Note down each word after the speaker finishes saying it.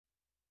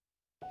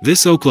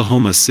This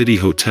Oklahoma City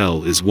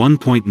hotel is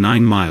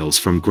 1.9 miles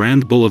from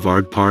Grand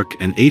Boulevard Park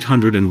and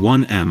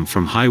 801 m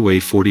from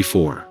Highway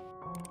 44.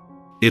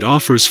 It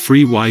offers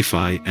free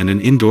Wi-Fi and an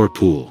indoor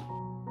pool.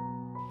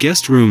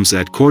 Guest rooms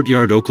at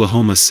Courtyard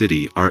Oklahoma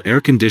City are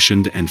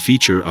air-conditioned and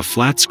feature a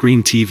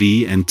flat-screen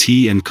TV and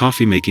tea and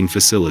coffee-making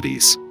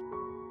facilities.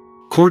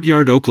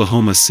 Courtyard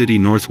Oklahoma City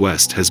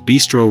Northwest has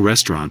bistro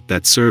restaurant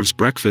that serves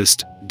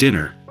breakfast,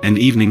 dinner, and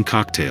evening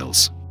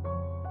cocktails.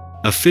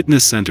 A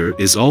fitness center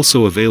is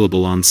also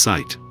available on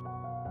site.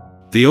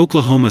 The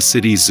Oklahoma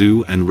City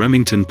Zoo and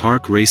Remington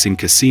Park Racing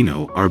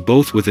Casino are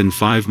both within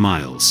 5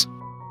 miles.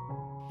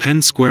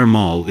 Penn Square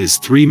Mall is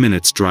 3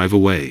 minutes drive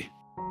away.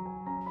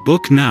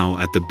 Book now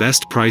at the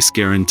best price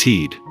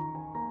guaranteed.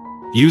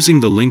 Using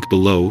the link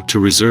below to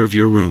reserve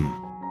your room.